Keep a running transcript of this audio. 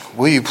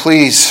Will you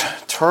please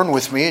turn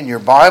with me in your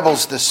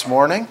Bibles this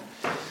morning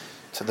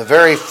to the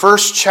very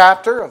first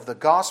chapter of the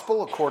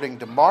Gospel according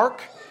to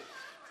Mark,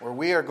 where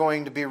we are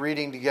going to be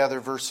reading together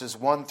verses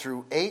 1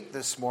 through 8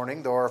 this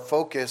morning, though our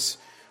focus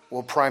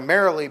will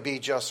primarily be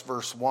just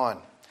verse 1.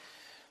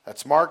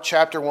 That's Mark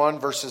chapter 1,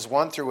 verses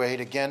 1 through 8,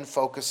 again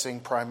focusing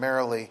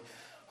primarily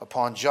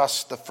upon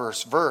just the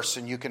first verse.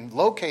 And you can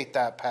locate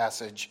that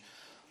passage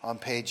on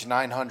page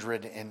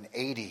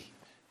 980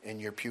 in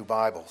your pew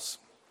Bibles.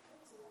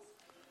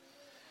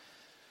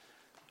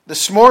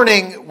 This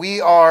morning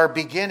we are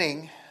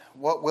beginning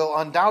what will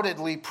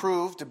undoubtedly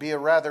prove to be a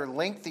rather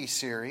lengthy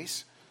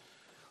series,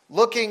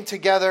 looking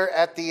together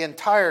at the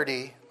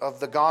entirety of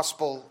the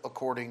Gospel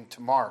according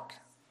to Mark.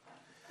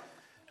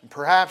 And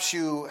perhaps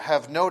you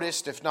have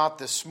noticed, if not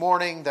this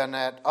morning, then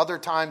at other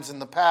times in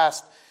the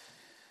past,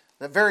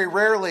 that very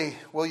rarely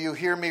will you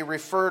hear me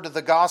refer to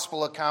the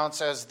Gospel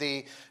accounts as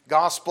the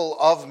Gospel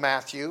of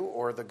Matthew,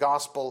 or the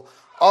Gospel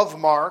of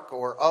Mark,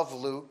 or of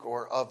Luke,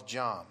 or of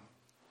John.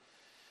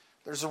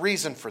 There's a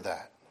reason for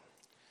that.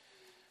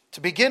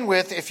 To begin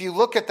with, if you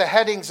look at the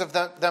headings of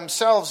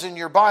themselves in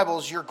your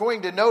Bibles, you're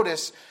going to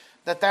notice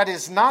that that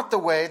is not the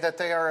way that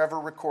they are ever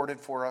recorded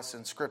for us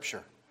in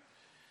Scripture.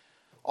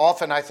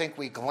 Often I think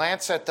we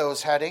glance at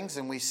those headings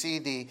and we see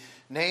the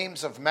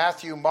names of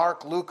Matthew,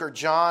 Mark, Luke, or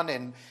John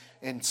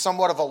in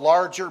somewhat of a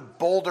larger,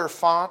 bolder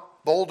font,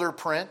 bolder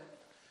print.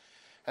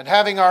 And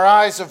having our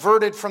eyes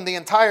averted from the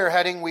entire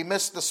heading, we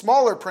miss the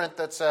smaller print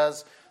that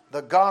says,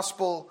 the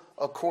Gospel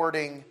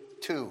according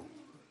to.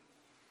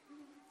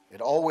 It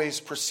always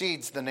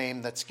precedes the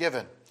name that's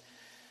given.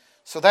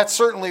 So that's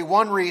certainly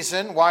one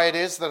reason why it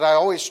is that I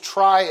always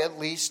try at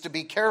least to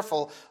be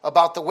careful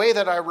about the way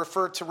that I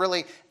refer to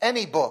really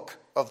any book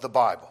of the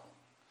Bible.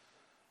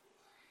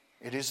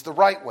 It is the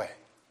right way,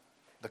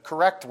 the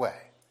correct way.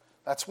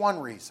 That's one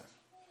reason.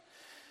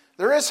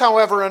 There is,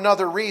 however,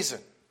 another reason.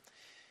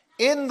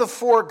 In the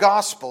four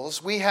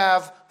Gospels, we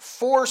have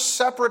four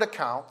separate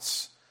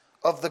accounts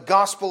of the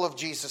Gospel of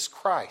Jesus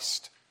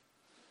Christ.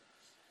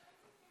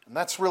 And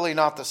that's really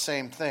not the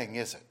same thing,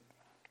 is it?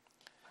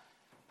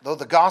 Though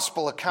the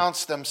gospel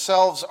accounts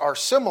themselves are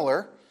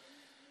similar,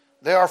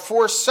 they are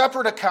four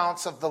separate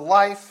accounts of the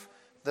life,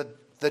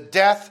 the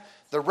death,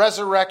 the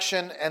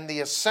resurrection, and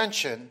the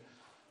ascension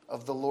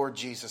of the Lord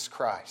Jesus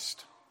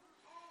Christ.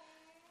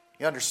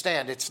 You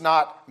understand, it's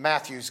not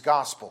Matthew's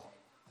gospel.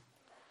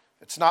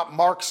 It's not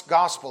Mark's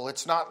gospel.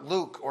 It's not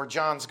Luke or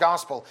John's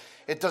gospel.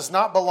 It does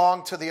not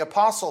belong to the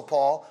Apostle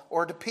Paul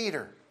or to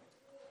Peter.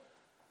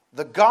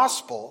 The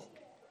gospel,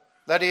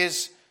 that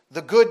is,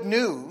 the good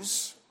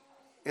news,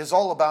 is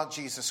all about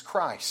Jesus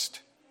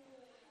Christ.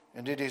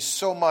 And it is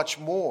so much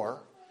more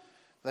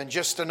than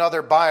just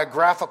another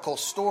biographical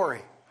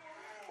story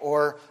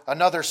or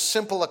another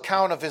simple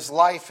account of his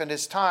life and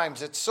his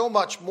times. It's so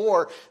much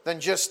more than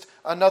just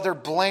another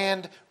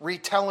bland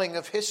retelling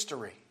of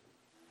history.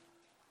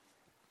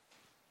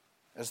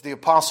 As the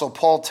Apostle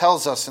Paul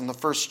tells us in the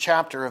first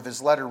chapter of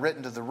his letter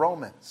written to the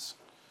Romans,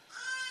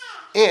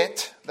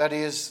 it, that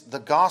is, the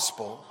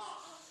gospel,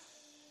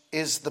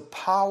 is the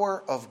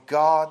power of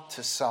God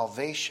to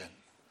salvation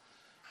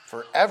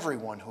for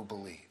everyone who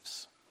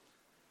believes.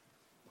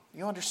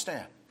 You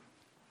understand?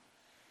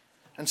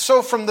 And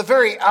so from the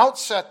very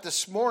outset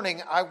this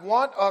morning, I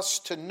want us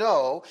to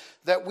know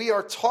that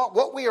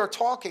what we are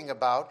talking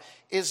about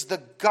is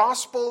the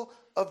gospel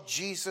of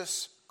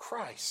Jesus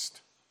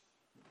Christ.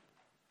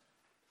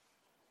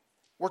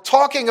 We're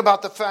talking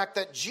about the fact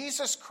that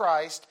Jesus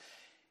Christ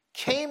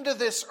came to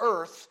this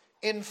earth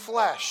in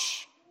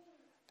flesh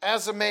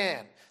as a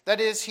man. That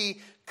is,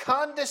 he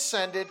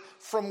condescended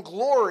from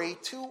glory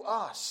to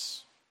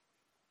us.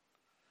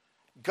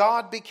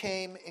 God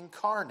became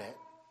incarnate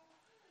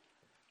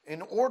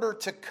in order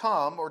to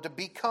come or to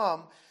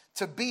become,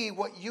 to be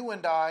what you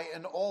and I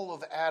and all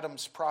of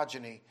Adam's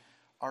progeny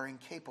are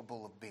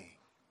incapable of being.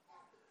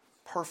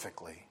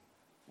 Perfectly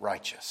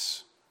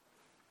righteous.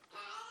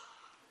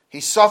 He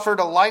suffered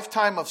a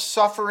lifetime of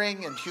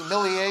suffering and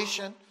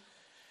humiliation,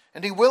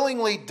 and he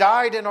willingly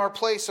died in our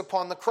place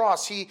upon the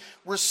cross. He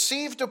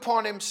received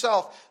upon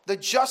himself the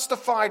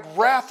justified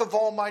wrath of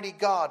Almighty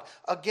God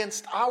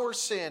against our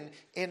sin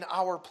in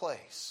our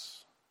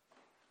place.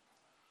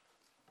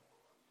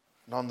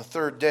 And on the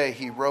third day,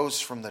 he rose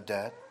from the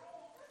dead.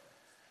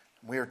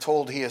 We are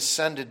told he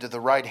ascended to the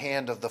right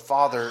hand of the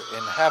Father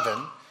in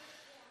heaven,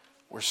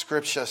 where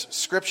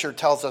Scripture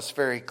tells us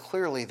very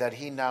clearly that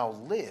he now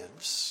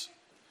lives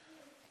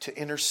to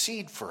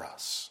intercede for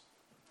us.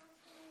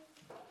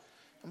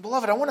 And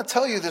beloved, I want to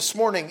tell you this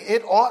morning,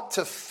 it ought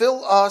to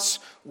fill us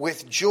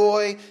with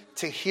joy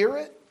to hear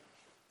it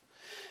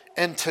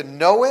and to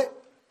know it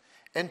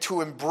and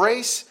to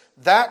embrace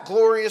that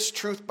glorious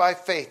truth by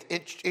faith.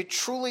 It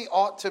truly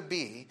ought to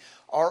be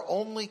our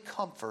only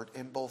comfort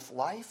in both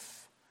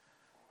life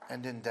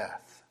and in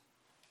death.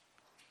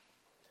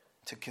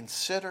 To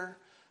consider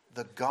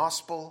the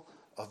gospel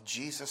of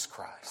Jesus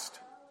Christ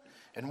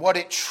and what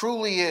it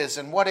truly is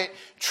and what it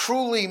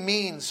truly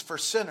means for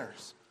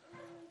sinners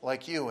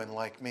like you and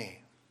like me.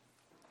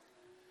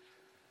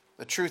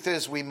 The truth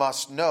is, we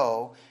must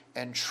know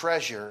and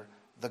treasure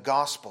the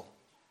gospel.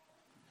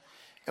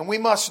 And we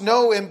must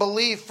know and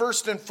believe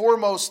first and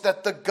foremost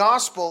that the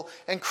gospel,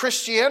 and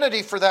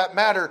Christianity for that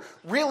matter,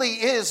 really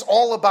is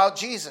all about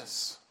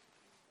Jesus.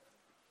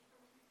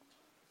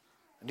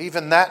 And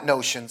even that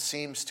notion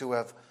seems to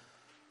have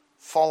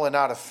fallen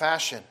out of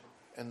fashion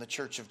in the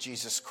Church of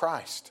Jesus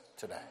Christ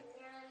today.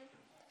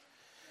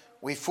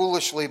 We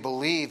foolishly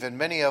believe, and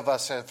many of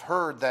us have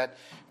heard, that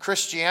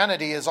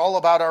Christianity is all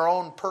about our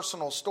own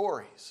personal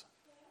stories.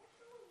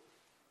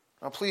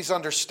 Now, please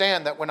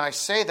understand that when I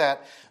say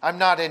that, I'm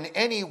not in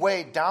any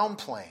way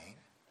downplaying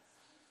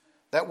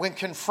that when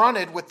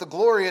confronted with the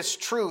glorious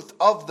truth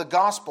of the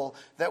gospel,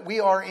 that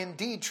we are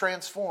indeed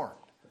transformed.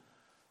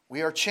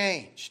 We are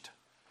changed.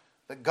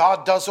 That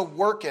God does a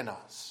work in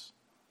us.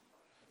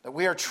 That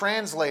we are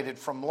translated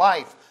from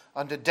life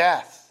unto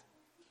death,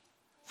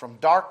 from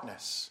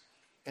darkness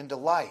into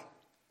light.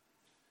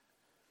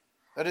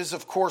 That is,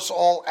 of course,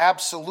 all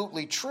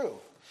absolutely true.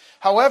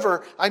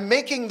 However, I'm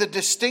making the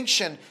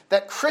distinction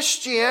that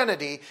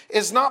Christianity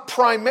is not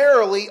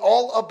primarily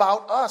all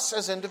about us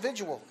as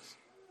individuals.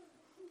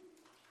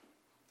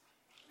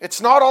 It's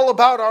not all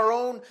about our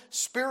own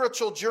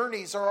spiritual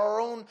journeys or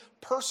our own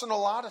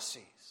personal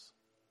odysseys.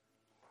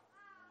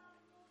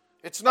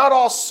 It's not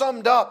all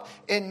summed up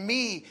in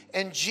me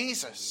and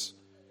Jesus.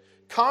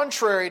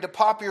 Contrary to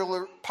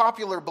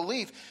popular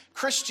belief,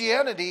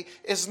 Christianity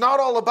is not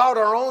all about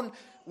our own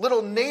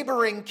little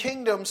neighboring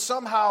kingdom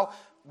somehow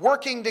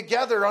working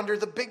together under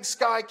the big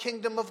sky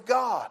kingdom of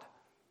God.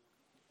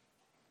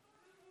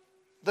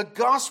 The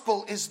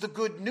gospel is the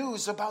good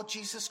news about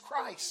Jesus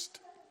Christ.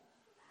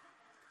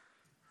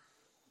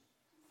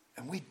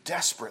 And we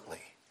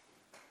desperately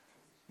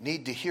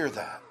need to hear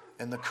that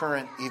in the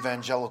current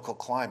evangelical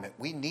climate.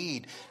 We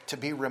need to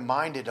be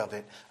reminded of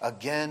it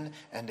again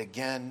and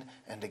again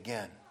and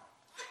again.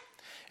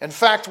 In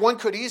fact, one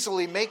could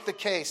easily make the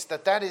case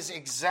that that is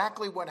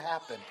exactly what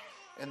happened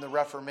in the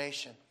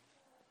Reformation.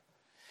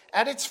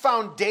 At its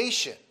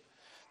foundation,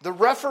 the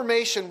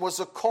Reformation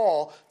was a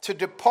call to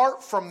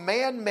depart from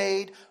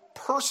man-made,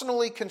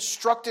 personally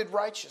constructed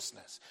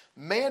righteousness,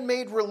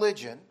 man-made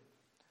religion,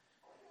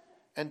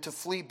 and to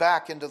flee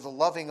back into the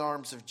loving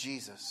arms of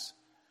Jesus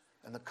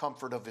and the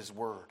comfort of His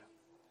Word.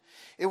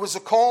 It was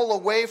a call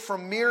away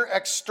from mere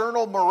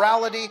external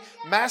morality,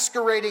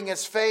 masquerading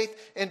as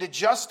faith, into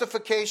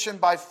justification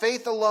by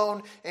faith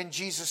alone in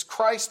Jesus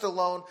Christ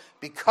alone,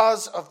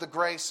 because of the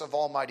grace of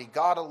Almighty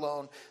God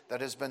alone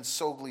that has been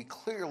so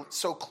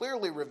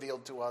clearly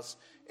revealed to us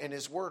in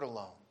His Word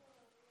alone.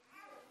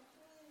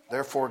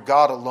 Therefore,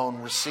 God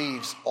alone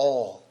receives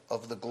all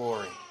of the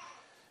glory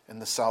in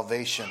the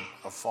salvation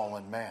of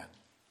fallen man.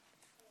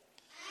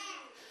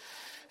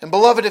 And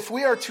beloved, if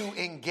we are to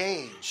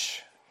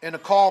engage in a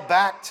call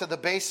back to the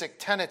basic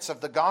tenets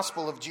of the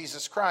gospel of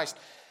Jesus Christ,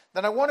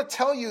 then I want to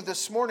tell you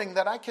this morning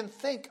that I can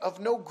think of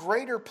no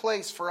greater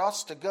place for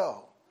us to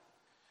go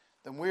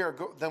than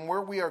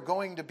where we are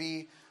going to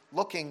be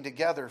looking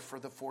together for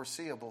the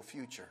foreseeable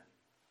future.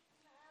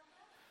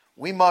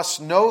 We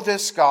must know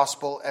this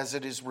gospel as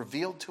it is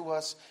revealed to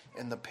us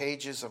in the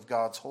pages of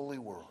God's holy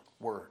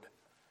word,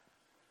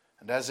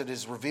 and as it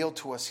is revealed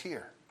to us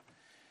here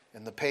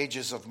in the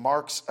pages of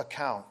Mark's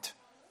account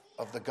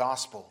of the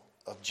gospel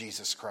of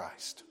Jesus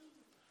Christ.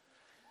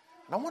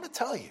 And I want to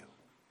tell you,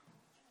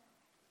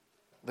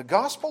 the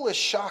gospel is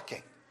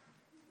shocking,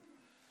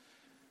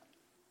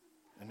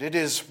 and it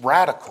is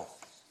radical,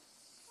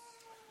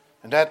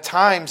 and at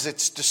times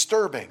it's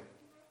disturbing.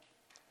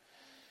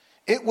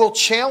 It will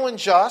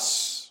challenge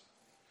us.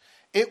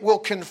 It will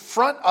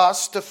confront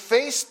us to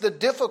face the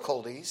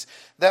difficulties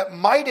that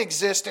might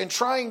exist in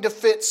trying to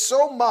fit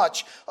so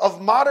much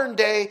of modern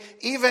day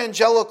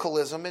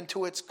evangelicalism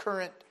into its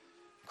current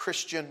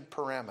Christian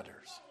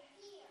parameters.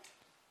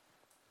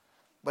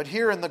 But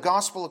here in the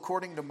gospel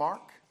according to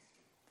Mark,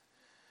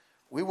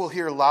 we will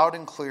hear loud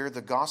and clear the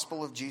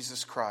gospel of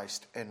Jesus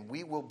Christ, and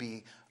we will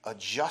be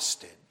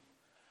adjusted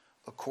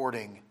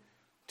according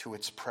to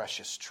its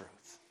precious truth.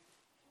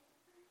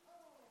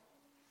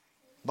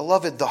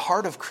 Beloved, the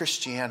heart of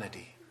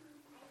Christianity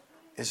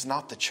is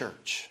not the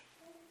church.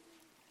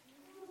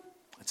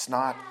 It's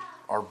not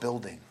our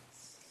building.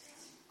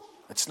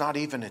 It's not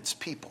even its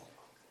people.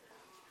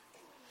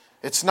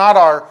 It's not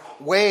our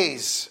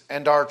ways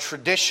and our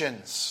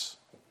traditions.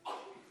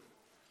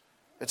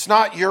 It's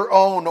not your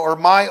own or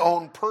my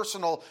own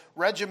personal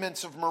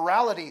regiments of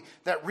morality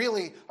that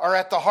really are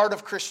at the heart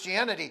of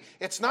Christianity.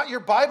 It's not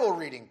your Bible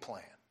reading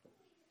plan.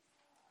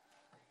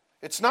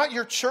 It's not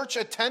your church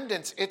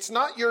attendance. It's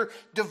not your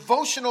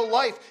devotional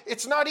life.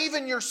 It's not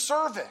even your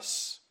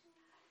service.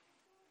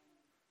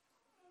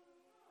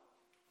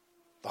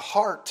 The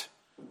heart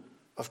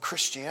of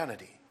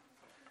Christianity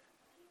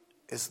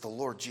is the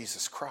Lord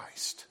Jesus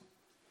Christ.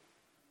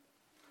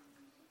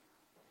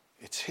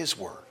 It's His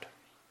word,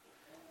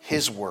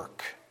 His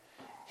work,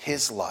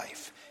 His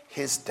life,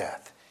 His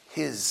death,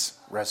 His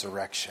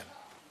resurrection.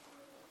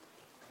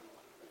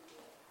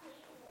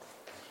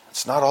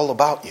 It's not all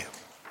about you.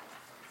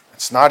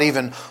 It's not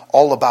even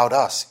all about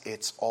us.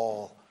 It's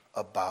all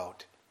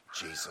about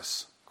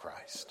Jesus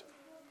Christ.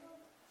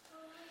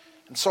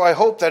 And so I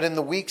hope that in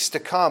the weeks to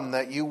come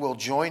that you will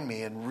join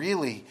me in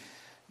really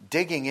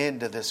digging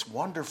into this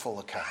wonderful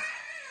account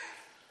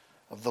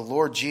of the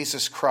Lord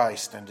Jesus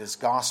Christ and his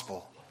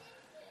gospel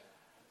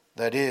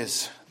that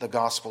is the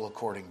gospel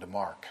according to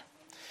Mark.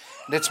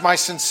 And it's my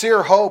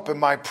sincere hope and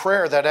my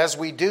prayer that as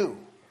we do,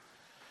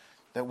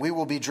 that we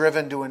will be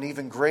driven to an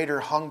even greater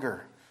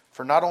hunger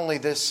for not only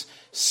this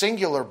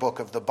singular book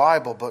of the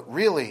Bible, but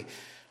really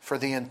for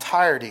the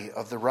entirety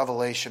of the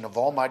revelation of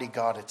Almighty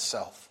God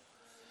itself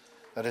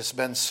that has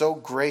been so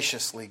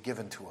graciously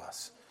given to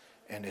us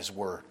in his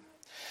word.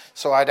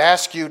 So I'd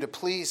ask you to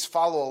please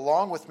follow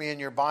along with me in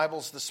your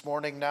Bibles this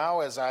morning now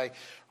as I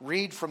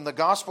read from the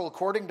Gospel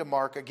according to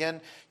Mark.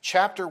 Again,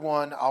 chapter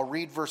 1, I'll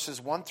read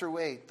verses 1 through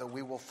 8, though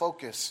we will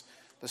focus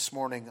this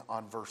morning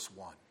on verse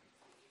 1.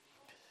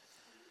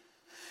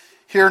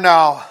 Hear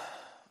now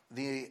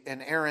the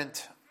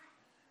inerrant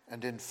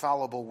and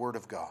infallible Word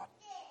of God.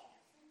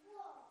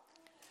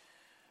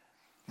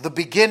 The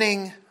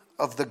beginning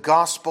of the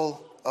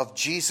gospel of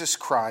Jesus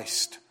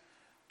Christ,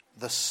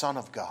 the Son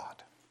of God.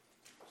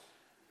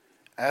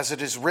 As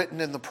it is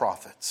written in the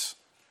prophets,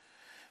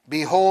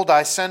 Behold,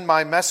 I send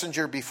my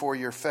messenger before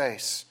your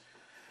face,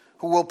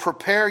 who will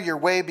prepare your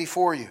way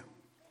before you.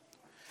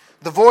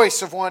 The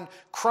voice of one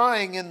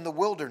crying in the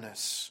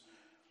wilderness,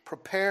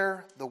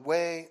 Prepare the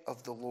way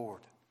of the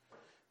Lord,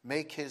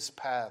 make his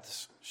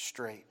paths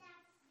straight.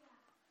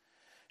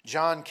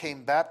 John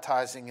came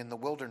baptizing in the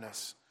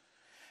wilderness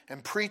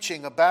and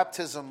preaching a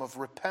baptism of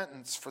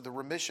repentance for the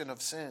remission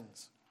of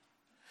sins.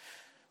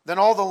 Then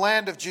all the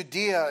land of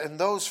Judea and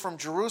those from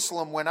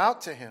Jerusalem went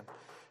out to him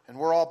and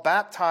were all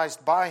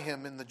baptized by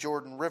him in the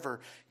Jordan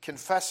River,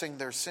 confessing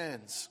their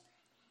sins.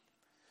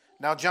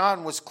 Now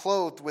John was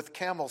clothed with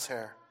camel's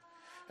hair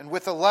and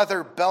with a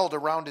leather belt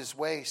around his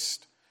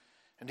waist,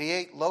 and he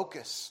ate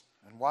locusts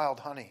and wild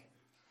honey.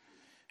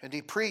 And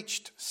he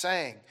preached,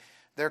 saying,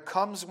 There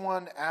comes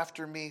one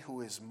after me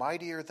who is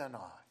mightier than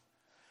I,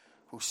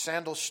 whose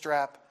sandal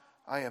strap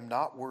I am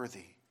not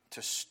worthy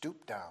to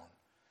stoop down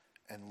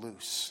and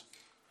loose.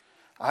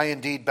 I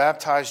indeed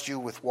baptized you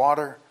with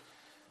water,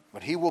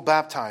 but he will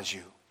baptize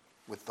you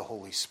with the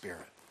Holy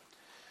Spirit.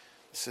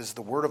 This is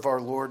the word of our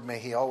Lord. May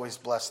he always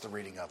bless the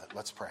reading of it.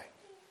 Let's pray.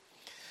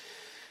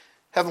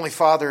 Heavenly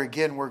Father,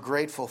 again, we're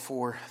grateful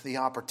for the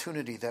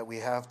opportunity that we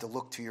have to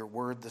look to your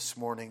word this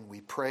morning.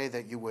 We pray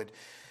that you would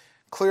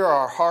clear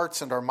our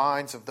hearts and our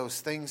minds of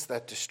those things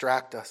that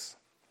distract us,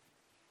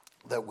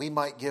 that we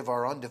might give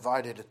our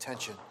undivided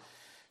attention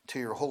to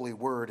your holy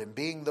word, and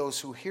being those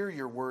who hear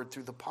your word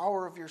through the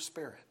power of your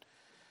Spirit,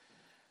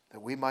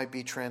 that we might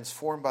be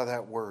transformed by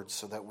that word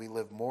so that we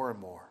live more and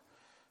more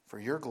for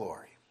your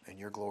glory and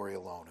your glory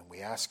alone. And we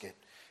ask it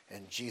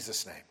in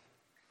Jesus' name.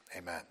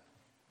 Amen.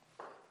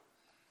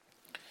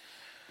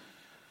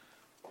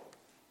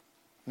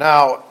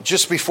 Now,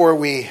 just before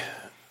we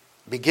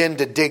begin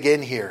to dig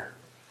in here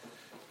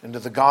into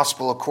the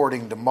gospel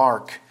according to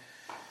Mark,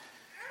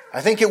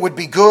 I think it would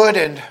be good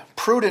and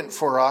prudent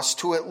for us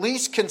to at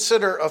least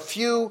consider a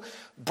few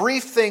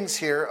brief things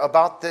here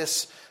about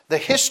the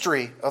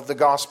history of the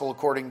gospel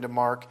according to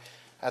Mark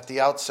at the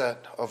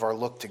outset of our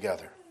look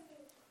together.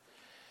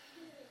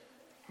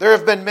 There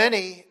have been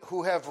many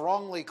who have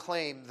wrongly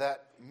claimed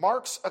that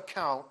Mark's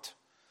account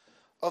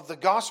of the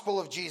gospel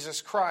of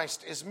Jesus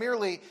Christ is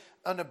merely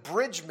an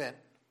abridgment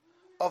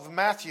of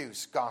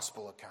Matthew's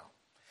gospel account.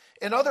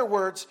 In other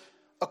words,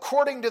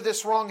 according to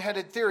this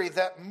wrong-headed theory,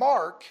 that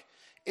Mark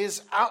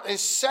is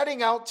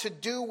setting out to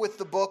do with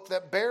the book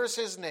that bears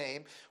his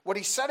name, what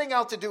he's setting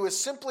out to do is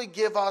simply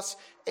give us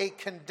a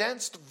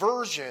condensed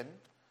version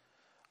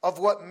of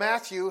what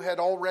Matthew had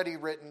already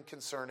written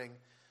concerning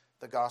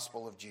the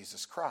gospel of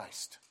Jesus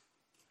Christ.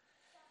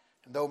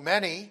 And though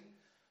many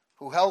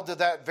who held to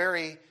that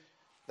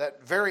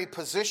very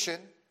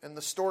position in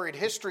the storied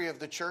history of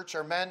the church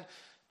are men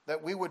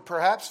that we would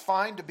perhaps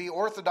find to be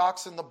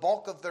orthodox in the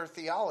bulk of their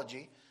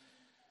theology,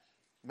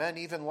 men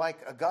even like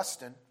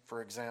Augustine,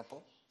 for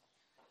example,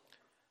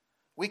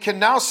 we can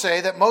now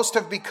say that most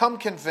have become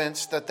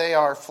convinced that they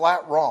are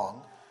flat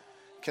wrong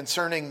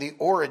concerning the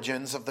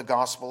origins of the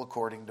gospel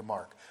according to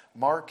Mark.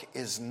 Mark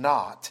is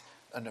not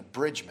an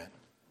abridgment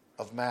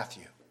of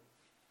Matthew.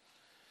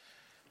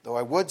 Though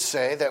I would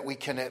say that we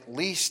can at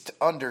least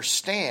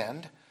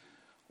understand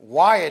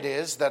why it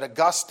is that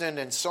Augustine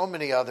and so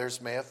many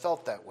others may have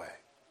felt that way.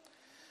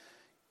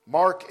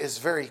 Mark is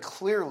very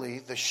clearly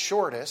the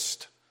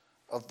shortest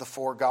of the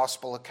four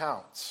gospel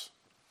accounts.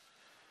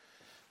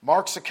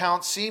 Mark's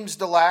account seems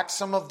to lack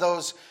some of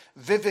those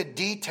vivid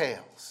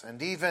details and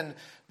even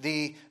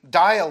the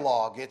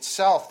dialogue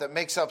itself that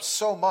makes up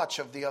so much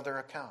of the other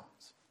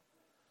accounts.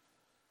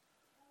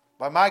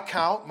 By my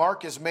count,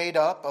 Mark is made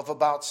up of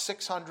about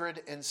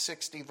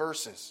 660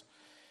 verses,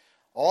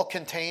 all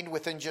contained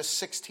within just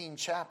 16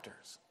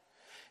 chapters.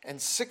 And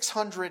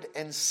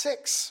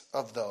 606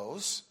 of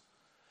those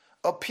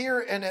appear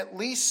in at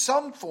least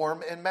some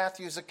form in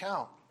Matthew's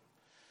account.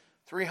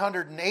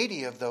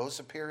 380 of those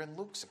appear in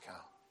Luke's account.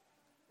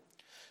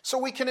 So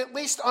we can at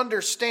least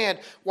understand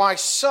why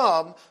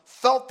some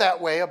felt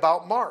that way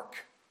about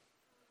Mark.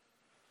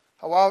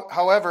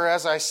 However,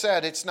 as I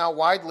said, it's now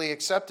widely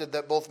accepted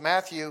that both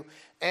Matthew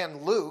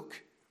and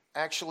Luke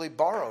actually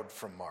borrowed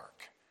from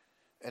Mark,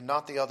 and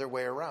not the other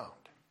way around.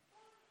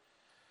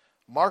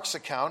 Mark's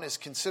account is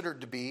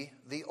considered to be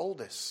the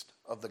oldest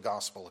of the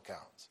gospel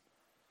accounts.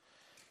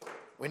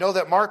 We know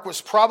that Mark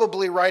was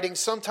probably writing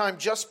sometime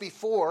just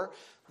before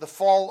the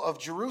fall of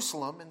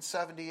Jerusalem in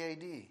 70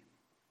 AD.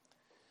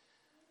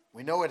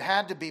 We know it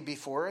had to be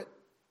before it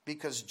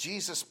because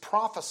Jesus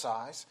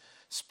prophesies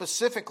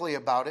specifically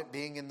about it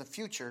being in the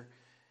future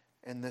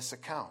in this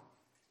account.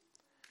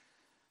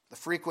 The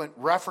frequent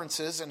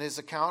references in his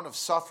account of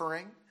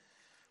suffering,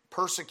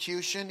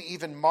 persecution,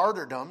 even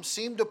martyrdom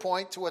seem to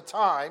point to a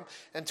time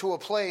and to a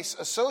place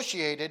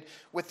associated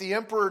with the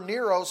Emperor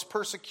Nero's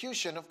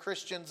persecution of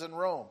Christians in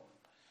Rome.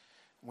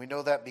 We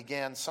know that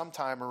began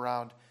sometime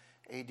around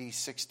AD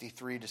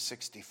 63 to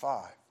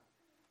 65.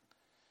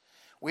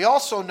 We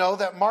also know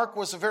that Mark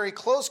was a very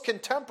close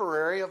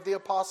contemporary of the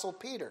Apostle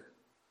Peter.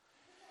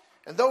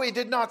 And though he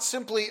did not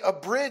simply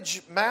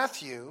abridge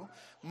Matthew,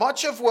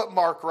 much of what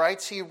Mark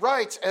writes, he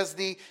writes as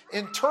the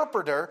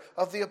interpreter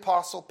of the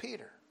Apostle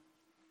Peter.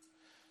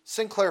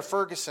 Sinclair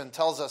Ferguson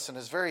tells us in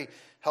his very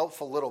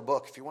helpful little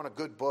book, if you want a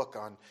good book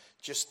on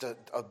just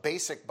a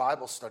basic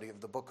Bible study of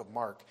the book of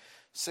Mark,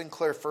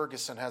 Sinclair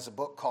Ferguson has a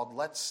book called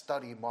Let's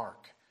Study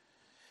Mark.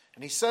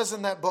 And he says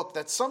in that book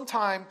that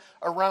sometime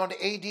around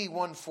AD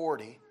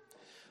 140,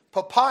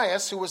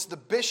 Papias, who was the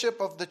bishop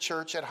of the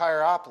church at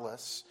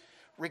Hierapolis,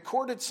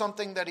 recorded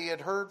something that he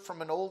had heard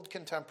from an old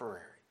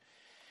contemporary.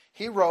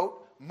 He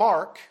wrote,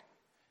 Mark,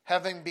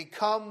 having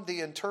become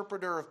the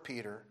interpreter of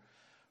Peter,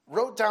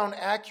 wrote down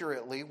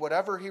accurately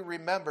whatever he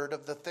remembered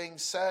of the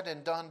things said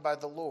and done by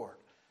the Lord,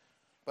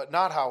 but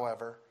not,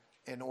 however,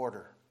 in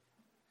order.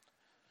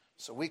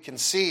 So we can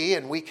see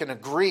and we can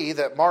agree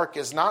that Mark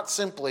is not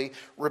simply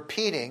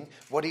repeating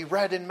what he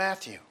read in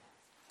Matthew.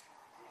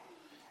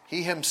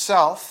 He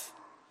himself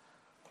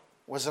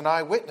was an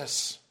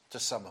eyewitness to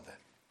some of it.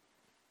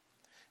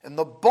 And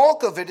the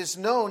bulk of it is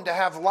known to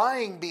have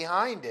lying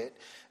behind it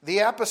the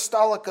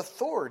apostolic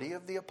authority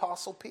of the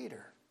Apostle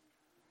Peter.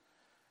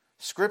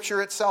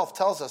 Scripture itself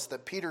tells us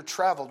that Peter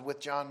traveled with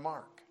John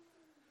Mark.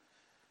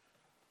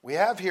 We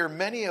have here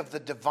many of the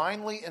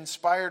divinely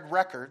inspired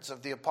records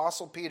of the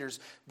Apostle Peter's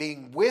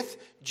being with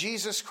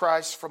Jesus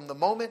Christ from the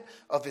moment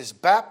of his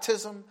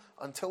baptism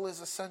until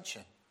his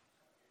ascension.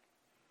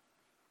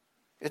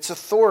 Its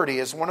authority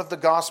as one of the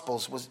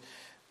Gospels was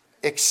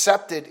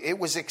accepted. It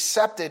was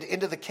accepted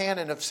into the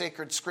canon of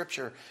sacred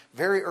Scripture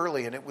very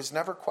early, and it was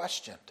never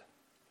questioned.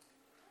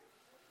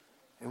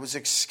 It was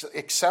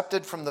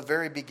accepted from the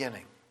very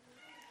beginning.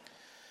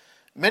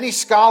 Many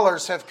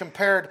scholars have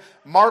compared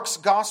Mark's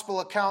gospel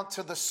account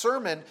to the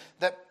sermon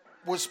that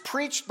was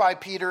preached by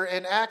Peter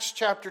in Acts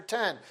chapter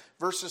 10,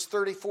 verses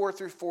 34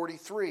 through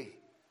 43.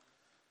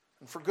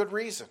 And for good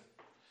reason.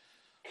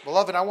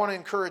 Beloved, I want to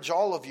encourage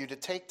all of you to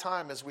take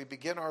time as we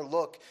begin our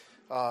look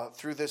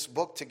through this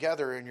book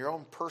together in your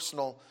own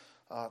personal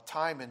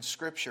time in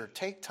Scripture.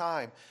 Take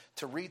time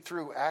to read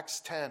through Acts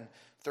 10,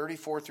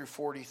 34 through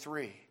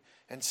 43,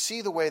 and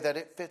see the way that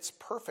it fits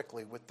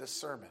perfectly with this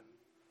sermon.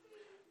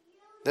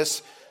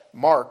 This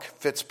Mark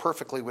fits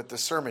perfectly with the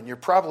sermon. You're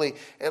probably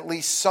at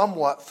least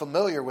somewhat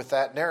familiar with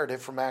that narrative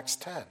from Acts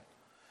 10.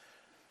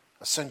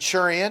 A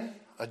centurion,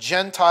 a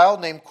Gentile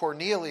named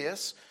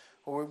Cornelius,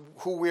 who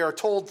we are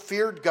told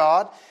feared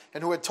God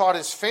and who had taught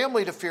his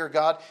family to fear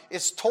God,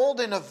 is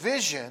told in a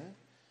vision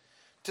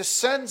to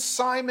send to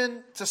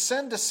Simon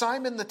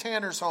the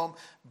tanner's home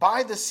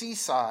by the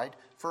seaside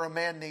for a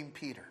man named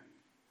Peter.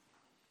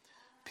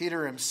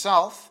 Peter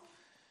himself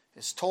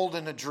is told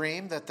in a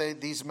dream that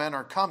these men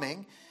are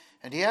coming,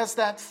 and he has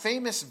that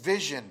famous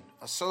vision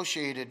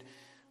associated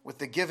with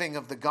the giving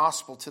of the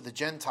gospel to the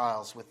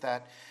Gentiles, with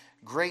that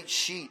great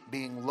sheet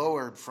being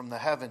lowered from the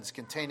heavens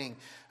containing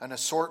an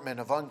assortment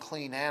of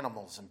unclean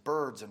animals and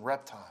birds and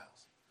reptiles.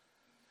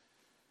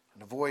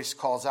 And a voice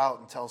calls out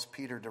and tells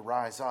Peter to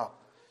rise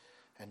up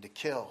and to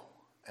kill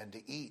and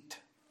to eat.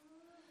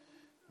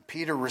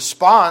 Peter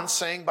responds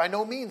saying, "By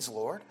no means,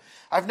 Lord.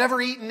 I've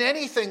never eaten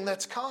anything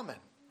that's common."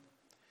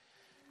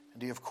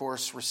 And he, of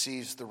course,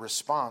 receives the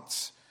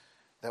response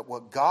that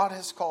what God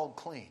has called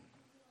clean,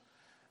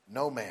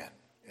 no man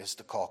is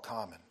to call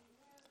common.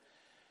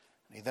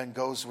 And he then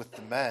goes with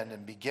the men,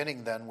 and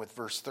beginning then with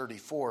verse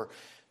 34,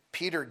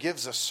 Peter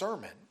gives a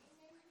sermon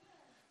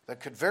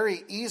that could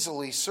very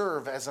easily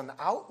serve as an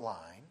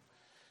outline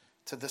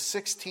to the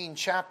 16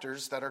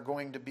 chapters that are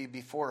going to be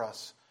before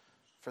us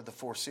for the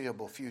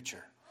foreseeable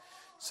future.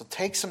 So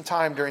take some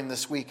time during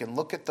this week and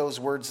look at those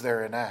words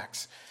there in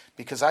Acts,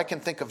 because I can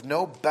think of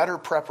no better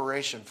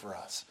preparation for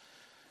us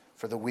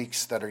for the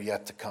weeks that are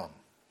yet to come.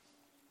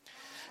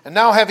 And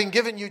now, having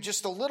given you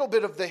just a little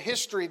bit of the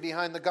history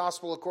behind the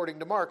gospel according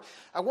to Mark,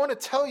 I want to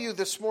tell you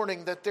this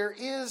morning that there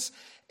is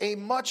a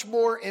much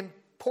more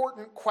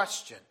important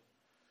question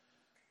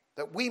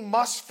that we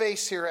must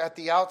face here at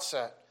the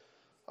outset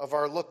of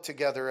our look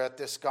together at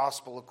this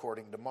gospel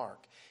according to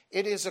Mark.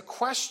 It is a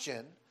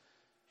question,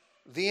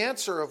 the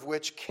answer of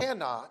which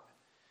cannot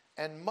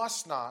and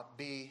must not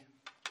be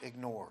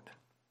ignored.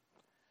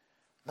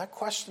 And that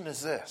question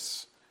is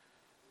this: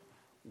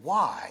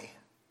 why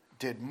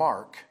did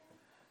Mark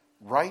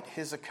write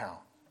his account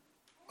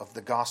of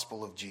the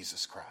gospel of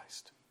Jesus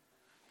Christ?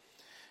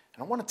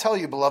 And I want to tell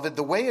you, beloved,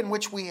 the way in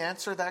which we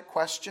answer that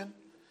question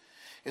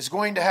is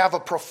going to have a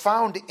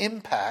profound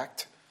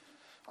impact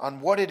on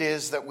what it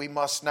is that we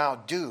must now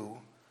do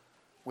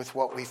with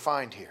what we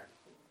find here.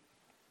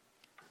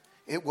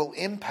 It will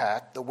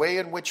impact the way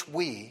in which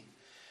we,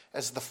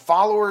 as the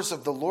followers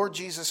of the Lord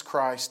Jesus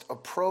Christ,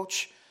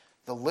 approach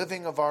the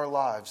living of our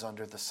lives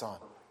under the sun.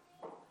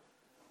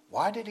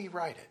 Why did he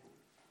write it?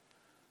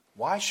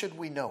 Why should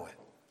we know it?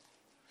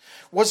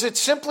 Was it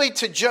simply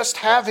to just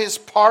have his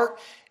part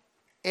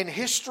in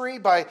history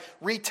by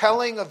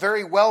retelling a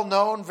very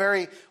well-known,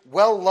 very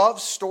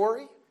well-loved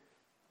story?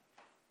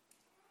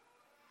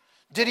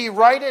 Did he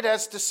write it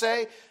as to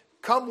say,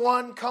 come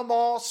one, come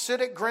all, sit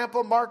at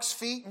Grandpa Mark's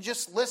feet and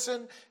just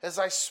listen as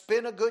I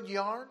spin a good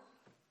yarn?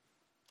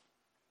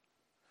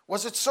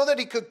 Was it so that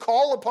he could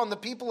call upon the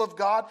people of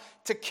God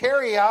to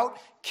carry out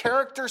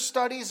character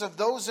studies of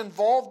those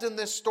involved in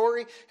this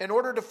story in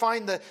order to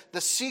find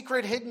the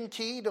secret hidden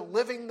key to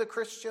living the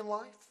Christian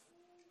life?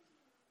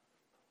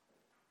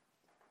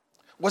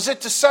 Was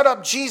it to set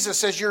up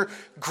Jesus as your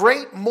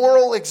great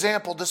moral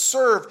example, to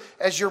serve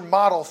as your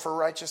model for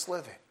righteous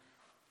living?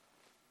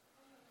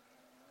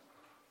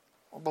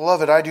 Well,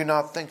 beloved, I do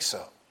not think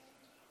so.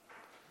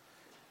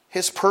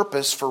 His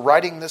purpose for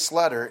writing this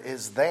letter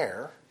is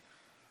there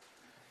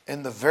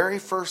in the very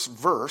first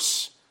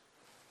verse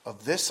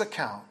of this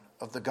account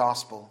of the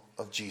gospel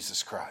of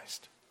Jesus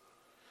Christ.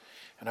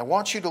 And I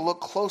want you to look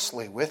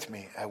closely with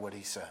me at what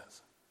he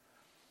says.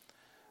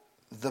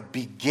 The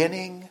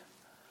beginning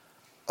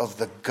of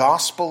the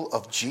gospel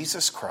of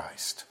Jesus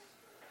Christ,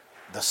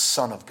 the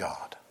Son of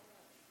God.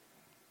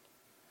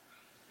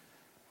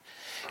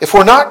 If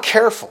we're not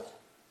careful,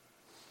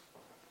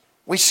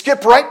 we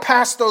skip right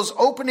past those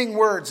opening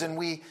words and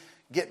we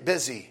get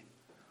busy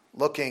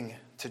looking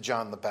to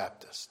John the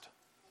Baptist.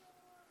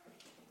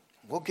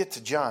 We'll get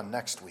to John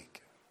next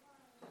week.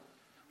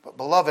 But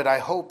beloved, I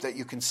hope that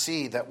you can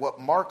see that what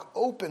Mark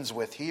opens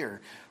with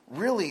here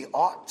really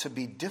ought to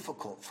be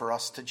difficult for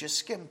us to just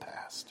skim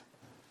past.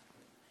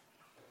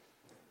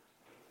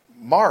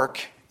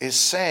 Mark is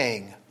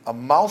saying a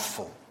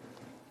mouthful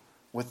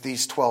with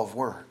these 12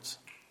 words.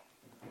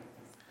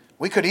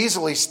 We could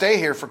easily stay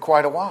here for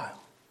quite a while.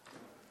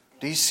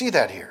 Do you see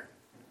that here?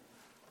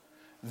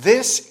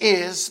 This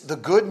is the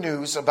good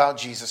news about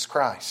Jesus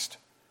Christ.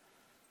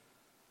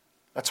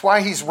 That's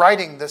why he's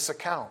writing this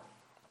account.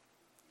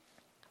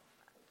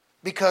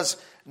 Because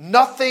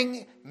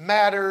nothing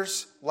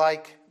matters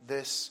like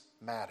this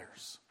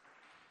matters.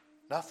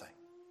 Nothing.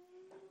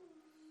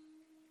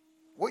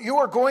 What you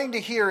are going to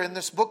hear in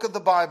this book of the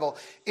Bible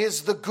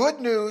is the good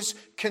news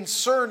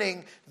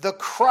concerning the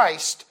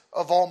Christ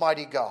of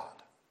Almighty God.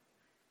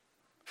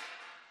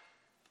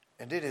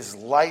 And it is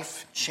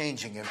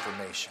life-changing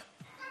information.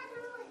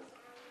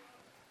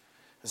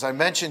 As I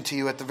mentioned to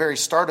you at the very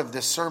start of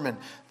this sermon,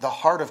 the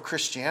heart of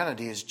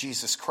Christianity is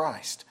Jesus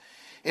Christ.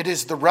 It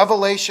is the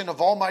revelation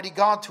of Almighty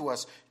God to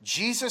us.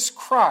 Jesus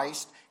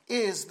Christ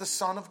is the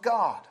Son of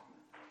God.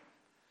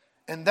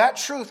 And that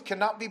truth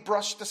cannot be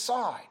brushed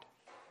aside.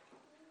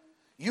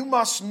 You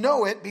must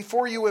know it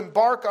before you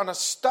embark on a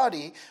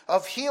study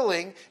of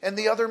healing and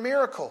the other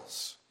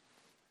miracles.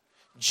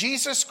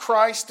 Jesus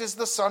Christ is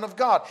the Son of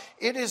God.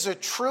 It is a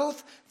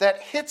truth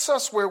that hits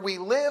us where we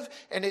live,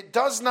 and it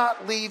does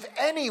not leave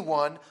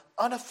anyone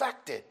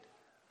unaffected.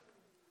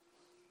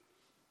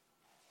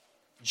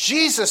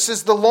 Jesus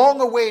is the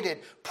long-awaited,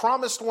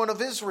 promised one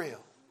of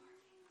Israel.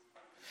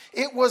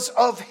 It was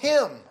of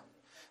him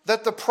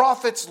that the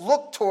prophets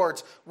looked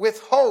towards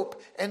with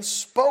hope and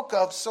spoke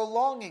of so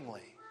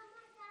longingly.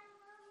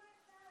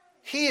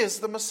 He is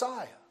the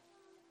Messiah.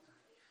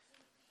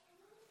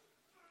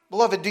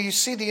 Beloved, do you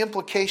see the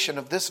implication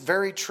of this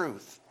very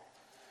truth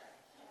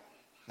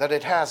that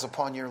it has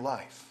upon your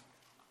life?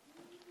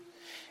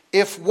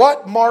 If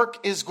what Mark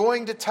is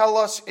going to tell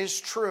us is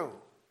true,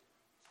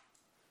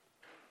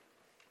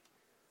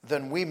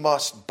 then we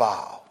must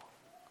bow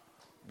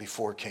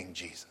before King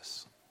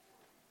Jesus.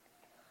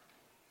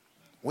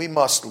 We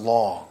must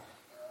long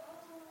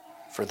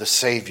for the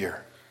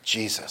Savior,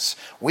 Jesus.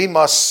 We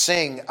must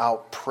sing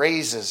out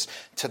praises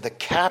to the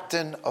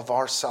captain of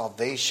our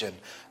salvation,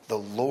 the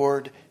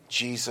Lord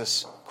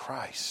Jesus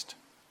Christ.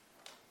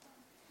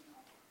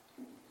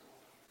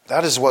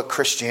 That is what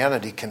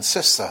Christianity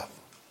consists of.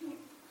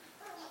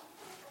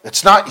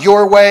 It's not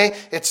your way.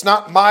 It's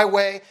not my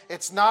way.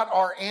 It's not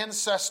our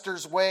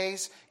ancestors'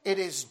 ways. It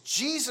is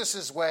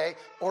Jesus' way,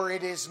 or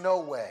it is no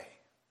way.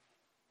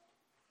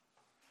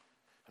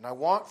 And I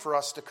want for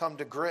us to come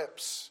to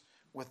grips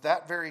with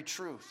that very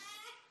truth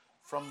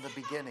from the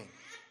beginning.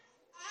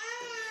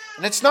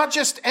 And it's not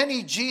just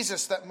any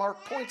Jesus that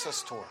Mark points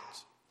us towards.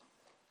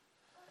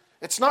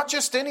 It's not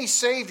just any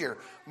Savior.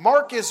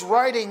 Mark is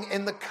writing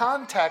in the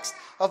context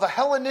of a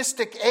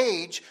Hellenistic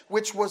age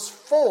which was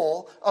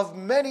full of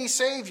many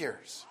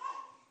Saviors.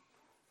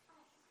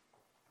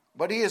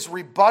 But he is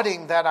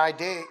rebutting that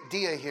idea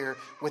here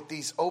with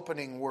these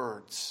opening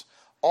words.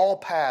 All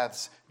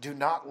paths do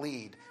not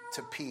lead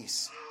to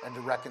peace and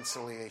to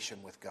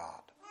reconciliation with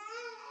God.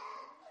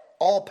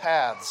 All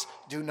paths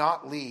do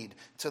not lead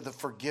to the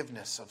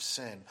forgiveness of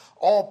sin.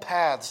 All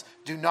paths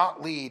do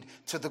not lead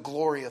to the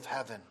glory of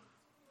heaven.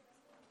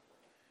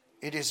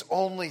 It is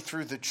only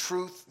through the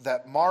truth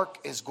that Mark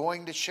is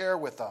going to share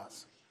with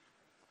us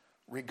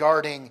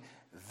regarding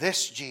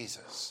this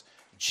Jesus,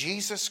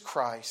 Jesus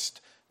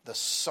Christ, the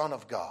Son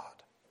of God,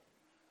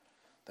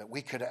 that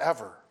we could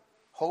ever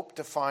hope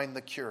to find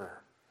the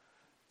cure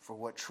for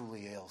what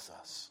truly ails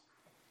us.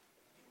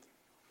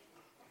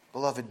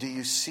 Beloved, do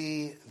you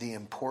see the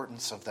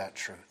importance of that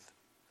truth?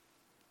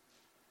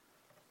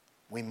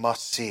 We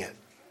must see it.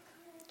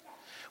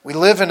 We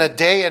live in a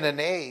day and an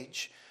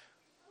age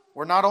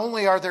where not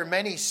only are there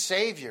many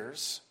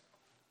saviors,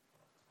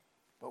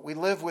 but we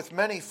live with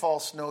many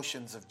false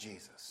notions of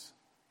Jesus.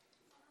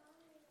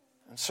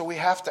 And so we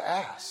have to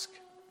ask.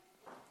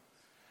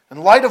 In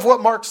light of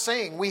what Mark's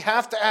saying, we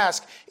have to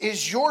ask,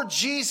 is your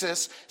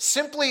Jesus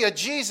simply a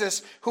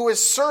Jesus who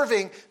is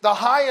serving the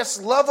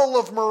highest level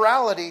of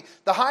morality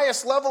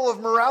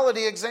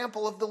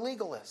example of the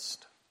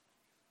legalist?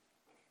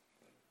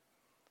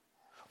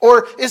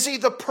 Or is he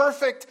the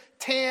perfect,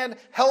 tan,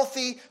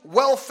 healthy,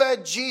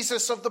 well-fed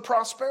Jesus of the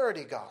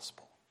prosperity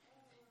gospel?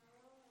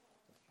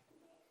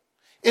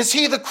 Is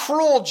he the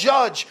cruel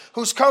judge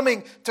who's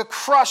coming to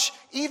crush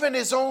even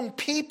his own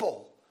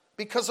people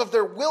because of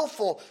their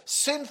willful,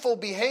 sinful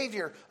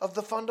behavior of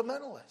the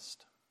fundamentalist?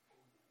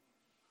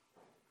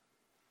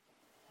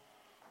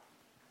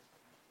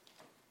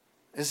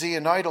 Is he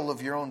an idol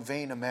of your own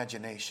vain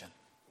imagination?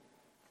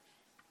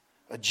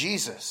 A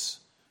Jesus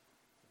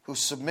who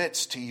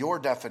submits to your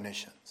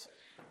definitions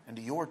and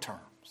to your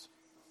terms?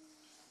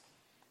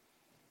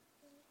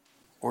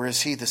 Or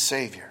is he the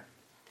Savior,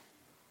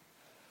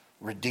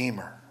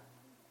 Redeemer,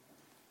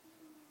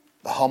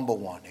 the humble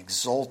one,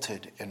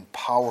 exalted and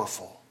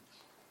powerful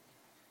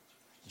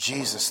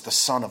Jesus, the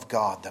Son of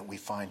God that we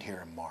find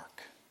here in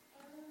Mark?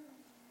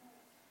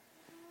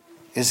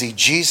 Is he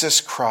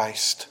Jesus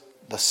Christ,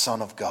 the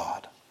Son of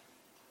God?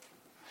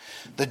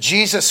 The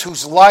Jesus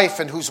whose life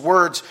and whose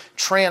words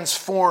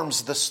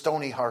transforms the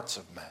stony hearts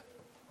of men.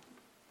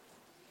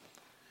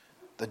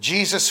 The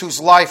Jesus whose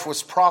life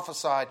was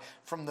prophesied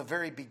from the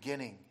very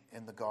beginning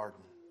in the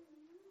garden.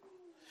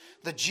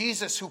 The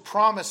Jesus who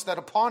promised that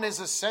upon his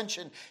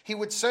ascension, he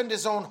would send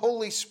his own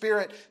Holy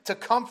Spirit to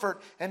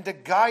comfort and to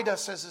guide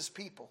us as his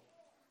people.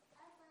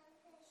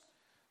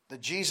 The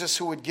Jesus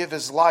who would give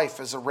his life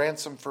as a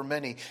ransom for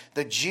many.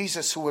 The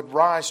Jesus who would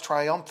rise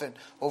triumphant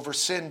over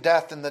sin,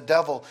 death, and the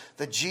devil.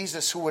 The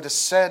Jesus who would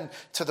ascend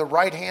to the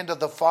right hand of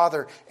the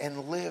Father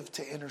and live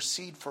to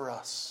intercede for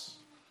us.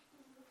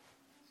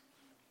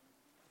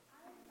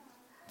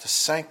 To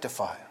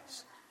sanctify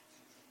us.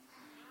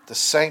 To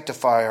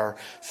sanctify our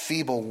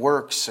feeble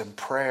works and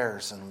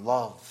prayers and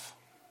love.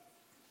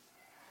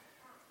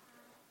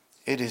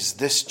 It is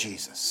this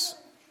Jesus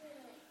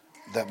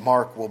that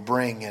Mark will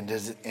bring and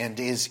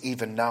is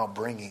even now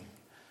bringing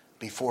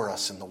before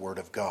us in the Word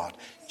of God.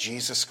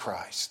 Jesus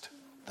Christ,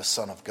 the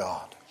Son of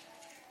God.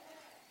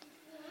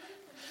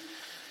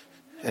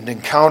 And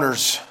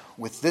encounters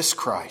with this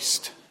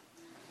Christ,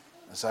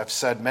 as I've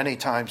said many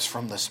times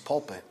from this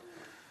pulpit,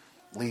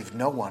 leave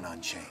no one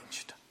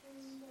unchanged.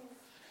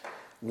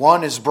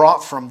 One is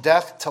brought from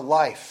death to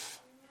life.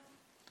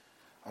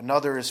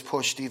 Another is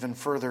pushed even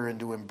further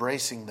into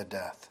embracing the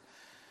death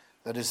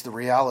that is the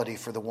reality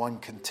for the one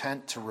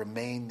content to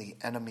remain the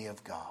enemy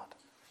of God.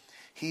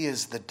 He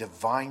is the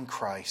divine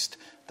Christ,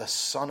 the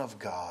Son of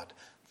God,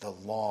 the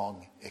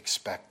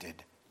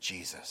long-expected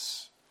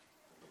Jesus.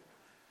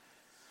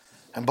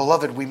 And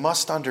beloved, we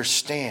must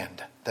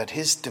understand that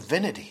his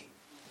divinity,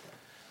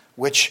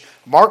 which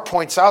Mark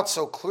points out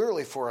so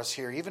clearly for us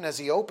here, even as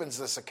he opens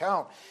this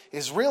account,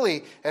 is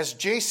really, as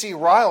J.C.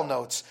 Ryle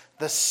notes,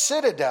 the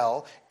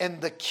citadel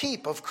and the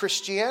keep of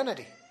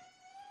Christianity.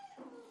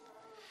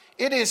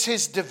 It is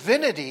his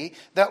divinity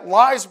that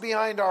lies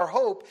behind our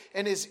hope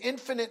and his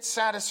infinite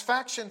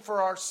satisfaction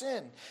for our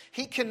sin.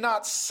 He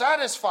cannot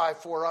satisfy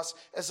for us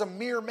as a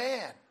mere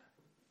man.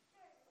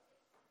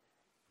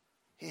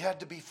 He had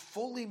to be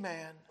fully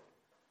man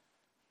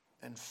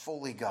and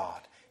fully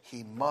God.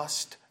 He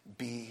must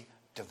be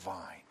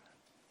divine.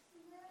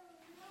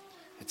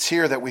 It's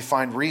here that we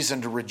find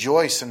reason to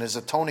rejoice in his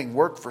atoning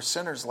work for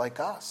sinners like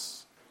us.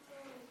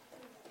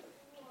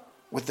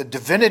 With the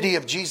divinity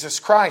of Jesus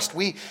Christ,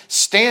 we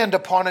stand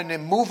upon an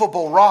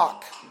immovable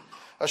rock,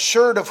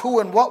 assured of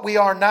who and what we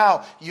are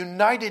now,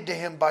 united to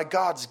him by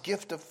God's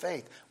gift of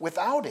faith.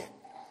 Without it,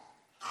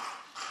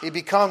 he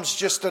becomes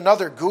just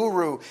another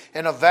guru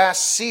in a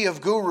vast sea of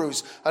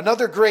gurus,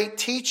 another great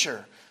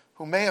teacher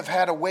who may have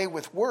had a way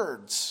with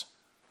words,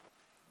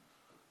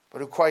 but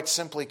who quite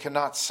simply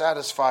cannot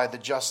satisfy the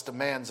just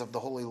demands of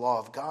the holy law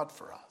of God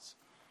for us.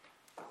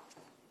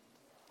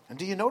 And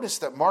do you notice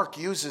that Mark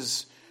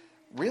uses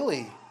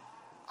really,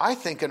 I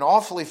think, an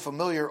awfully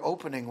familiar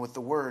opening with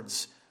the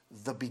words,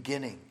 the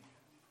beginning.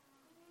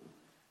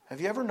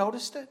 Have you ever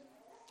noticed it?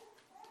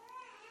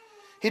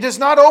 He does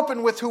not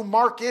open with who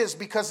Mark is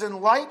because in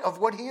light of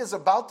what he is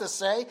about to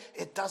say,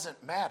 it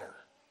doesn't matter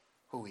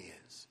who he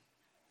is.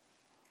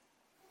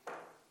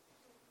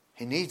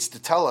 He needs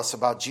to tell us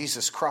about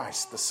Jesus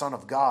Christ, the Son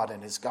of God,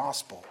 and his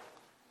gospel.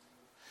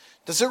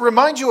 Does it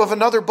remind you of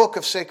another book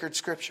of sacred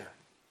scripture?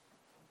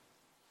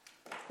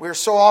 We are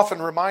so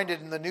often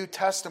reminded in the New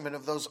Testament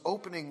of those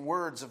opening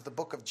words of the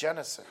book of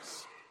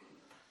Genesis.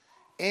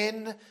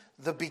 In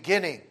the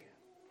beginning,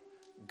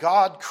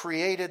 God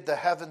created the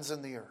heavens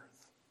and the earth.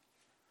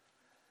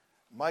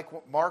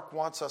 Mark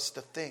wants us to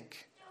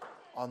think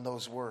on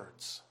those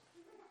words.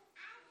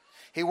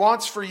 He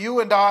wants for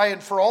you and I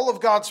and for all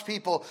of God's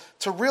people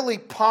to really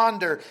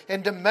ponder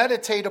and to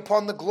meditate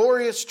upon the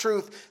glorious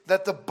truth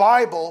that the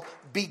Bible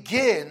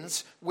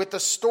begins with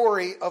the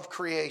story of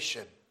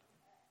creation.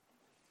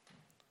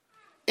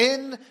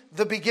 In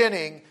the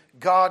beginning,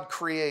 God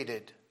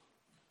created.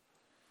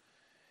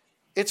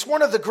 It's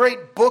one of the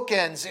great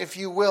bookends, if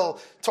you will,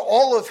 to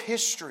all of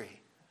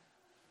history.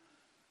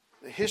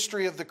 The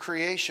history of the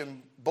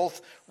creation,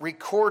 both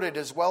recorded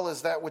as well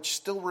as that which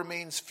still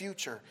remains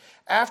future.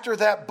 After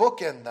that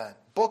bookend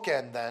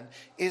then,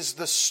 is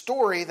the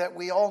story that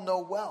we all know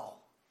well.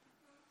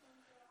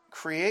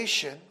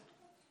 Creation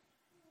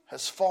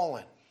has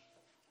fallen.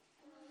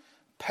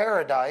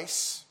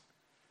 Paradise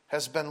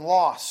has been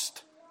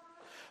lost.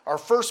 Our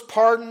first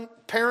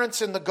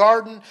parents in the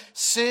garden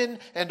sin,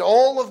 and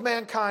all of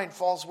mankind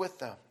falls with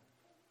them.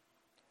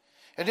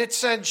 And it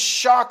sends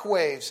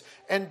shockwaves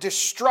and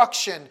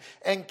destruction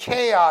and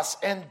chaos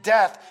and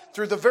death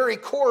through the very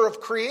core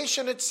of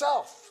creation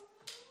itself.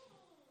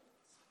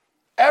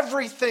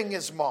 Everything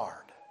is marred.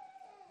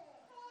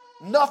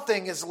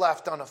 Nothing is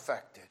left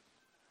unaffected.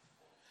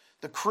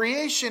 The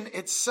creation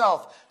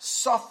itself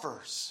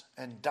suffers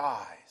and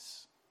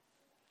dies.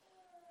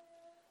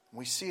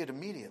 We see it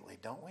immediately,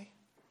 don't we?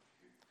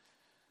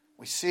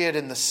 We see it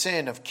in the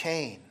sin of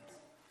Cain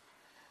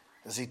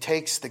as he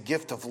takes the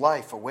gift of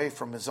life away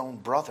from his own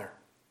brother.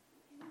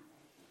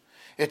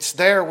 It's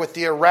there with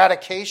the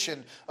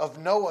eradication of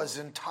Noah's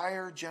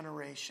entire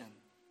generation.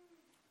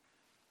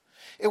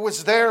 It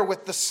was there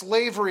with the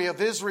slavery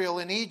of Israel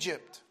in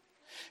Egypt.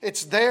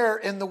 It's there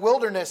in the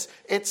wilderness.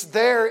 It's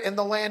there in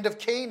the land of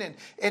Canaan.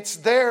 It's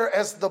there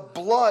as the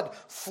blood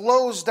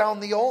flows down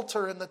the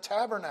altar in the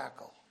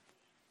tabernacle.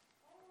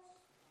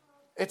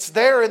 It's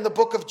there in the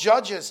book of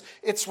Judges.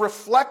 It's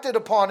reflected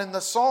upon in the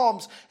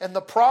Psalms and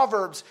the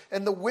Proverbs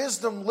and the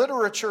wisdom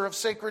literature of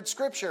sacred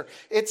scripture.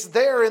 It's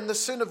there in the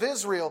sin of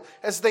Israel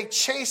as they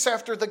chase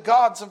after the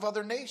gods of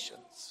other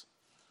nations.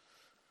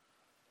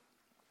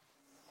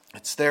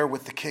 It's there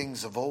with the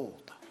kings of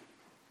old.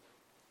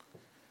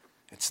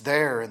 It's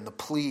there in the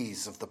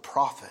pleas of the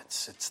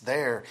prophets. It's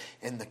there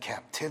in the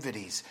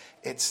captivities.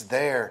 It's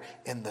there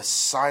in the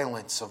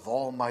silence of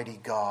Almighty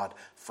God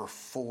for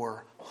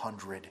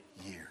 400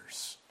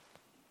 years.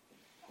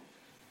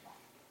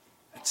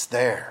 It's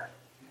there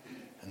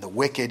in the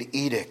wicked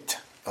edict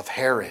of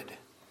Herod.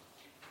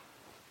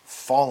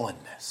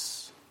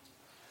 Fallenness.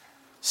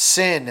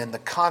 Sin and the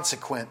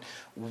consequent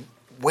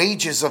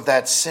wages of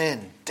that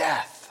sin,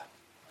 death.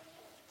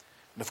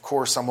 And of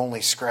course, I'm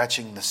only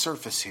scratching the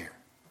surface here.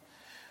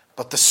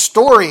 But the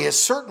story is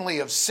certainly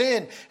of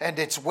sin and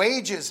its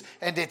wages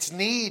and its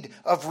need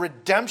of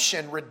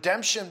redemption.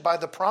 Redemption by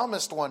the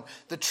promised one,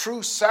 the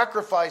true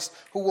sacrifice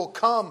who will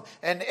come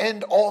and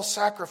end all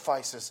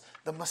sacrifices,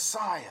 the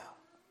Messiah.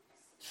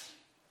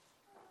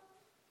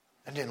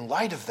 And in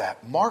light of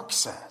that, Mark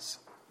says,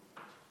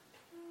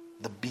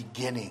 the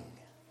beginning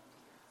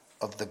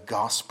of the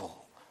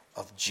gospel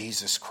of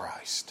Jesus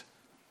Christ,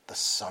 the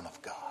Son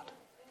of God.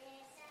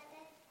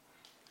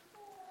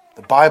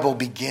 The Bible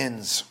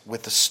begins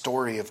with the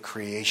story of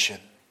creation.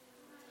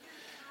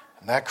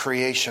 And that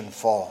creation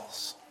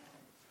falls.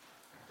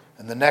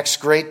 And the next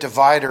great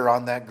divider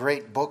on that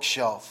great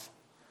bookshelf,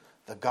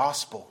 the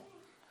gospel,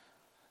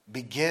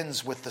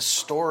 begins with the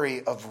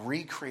story of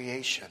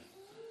recreation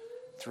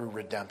through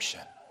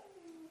redemption.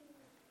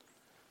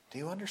 Do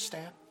you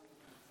understand?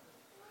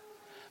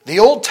 The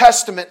Old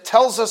Testament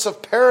tells us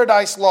of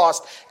paradise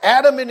lost.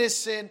 Adam in his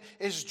sin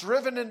is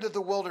driven into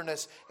the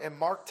wilderness. And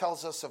Mark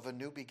tells us of a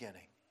new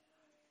beginning.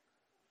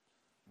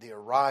 The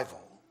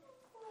arrival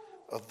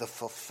of the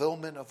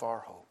fulfillment of our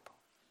hope.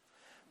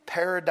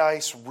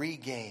 Paradise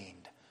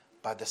regained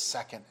by the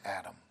second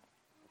Adam.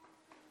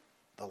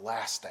 The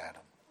last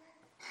Adam.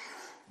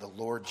 The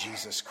Lord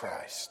Jesus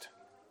Christ.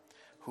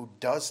 Who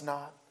does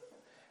not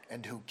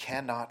and who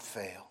cannot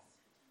fail.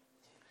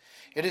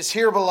 It is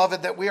here,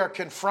 beloved, that we are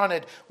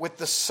confronted with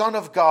the Son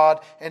of God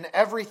and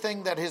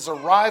everything that his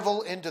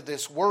arrival into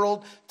this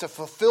world to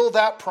fulfill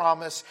that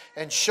promise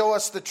and show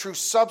us the true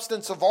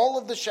substance of all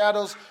of the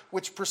shadows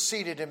which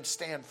preceded him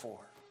stand for.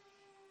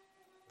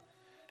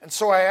 And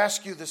so I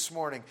ask you this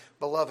morning,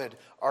 beloved,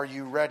 are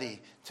you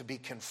ready to be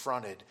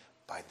confronted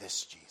by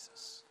this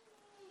Jesus?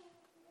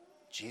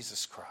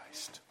 Jesus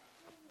Christ,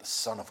 the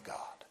Son of God?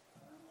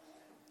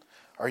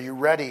 Are you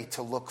ready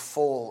to look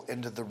full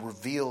into the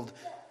revealed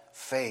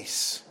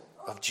face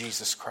of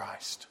Jesus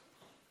Christ?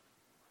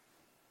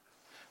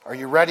 Are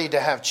you ready to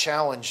have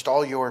challenged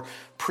all your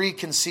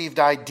preconceived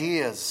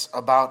ideas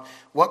about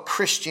what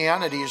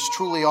Christianity is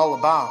truly all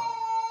about?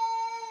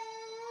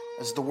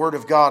 As the Word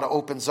of God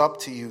opens up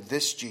to you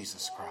this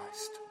Jesus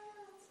Christ,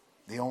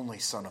 the only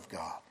Son of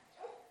God.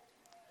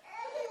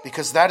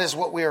 Because that is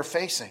what we are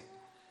facing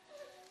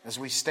as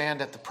we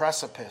stand at the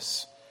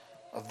precipice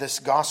of this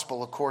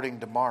gospel according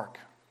to Mark.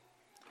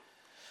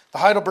 The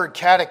Heidelberg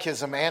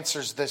Catechism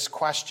answers this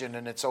question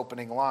in its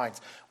opening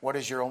lines. What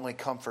is your only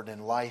comfort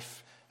in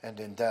life and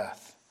in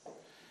death?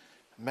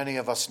 Many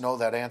of us know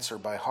that answer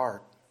by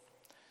heart.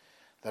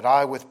 That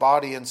I, with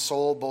body and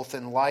soul, both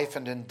in life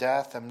and in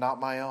death, am not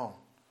my own,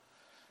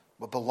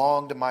 but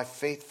belong to my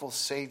faithful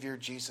Savior,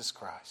 Jesus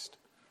Christ,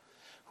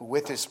 who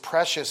with his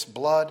precious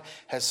blood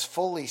has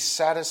fully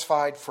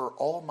satisfied for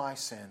all my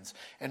sins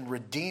and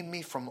redeemed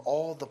me from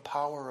all the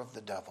power of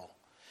the devil,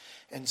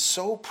 and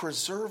so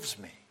preserves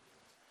me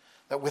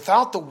that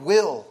without the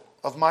will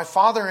of my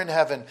Father in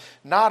heaven,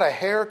 not a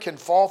hair can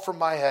fall from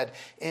my head.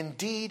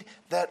 Indeed,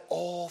 that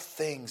all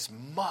things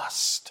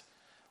must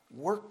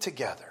work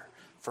together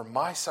for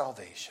my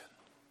salvation.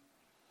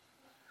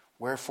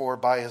 Wherefore,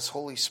 by his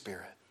Holy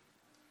Spirit,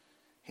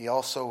 he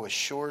also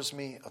assures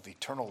me of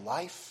eternal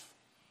life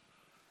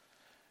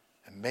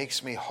and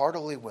makes me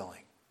heartily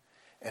willing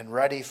and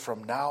ready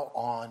from now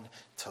on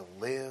to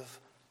live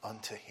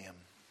unto him.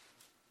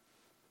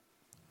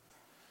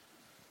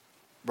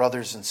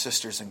 Brothers and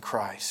sisters in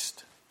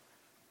Christ,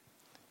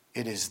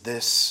 it is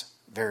this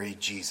very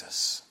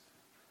Jesus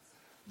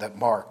that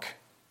Mark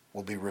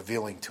will be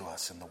revealing to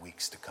us in the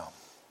weeks to come.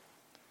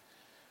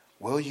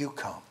 Will you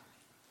come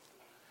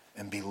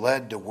and be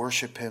led to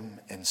worship him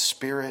in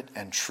spirit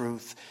and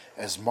truth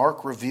as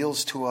Mark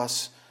reveals to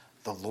us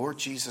the Lord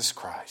Jesus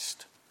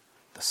Christ,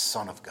 the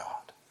Son of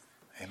God?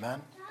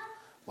 Amen?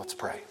 Let's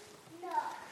pray.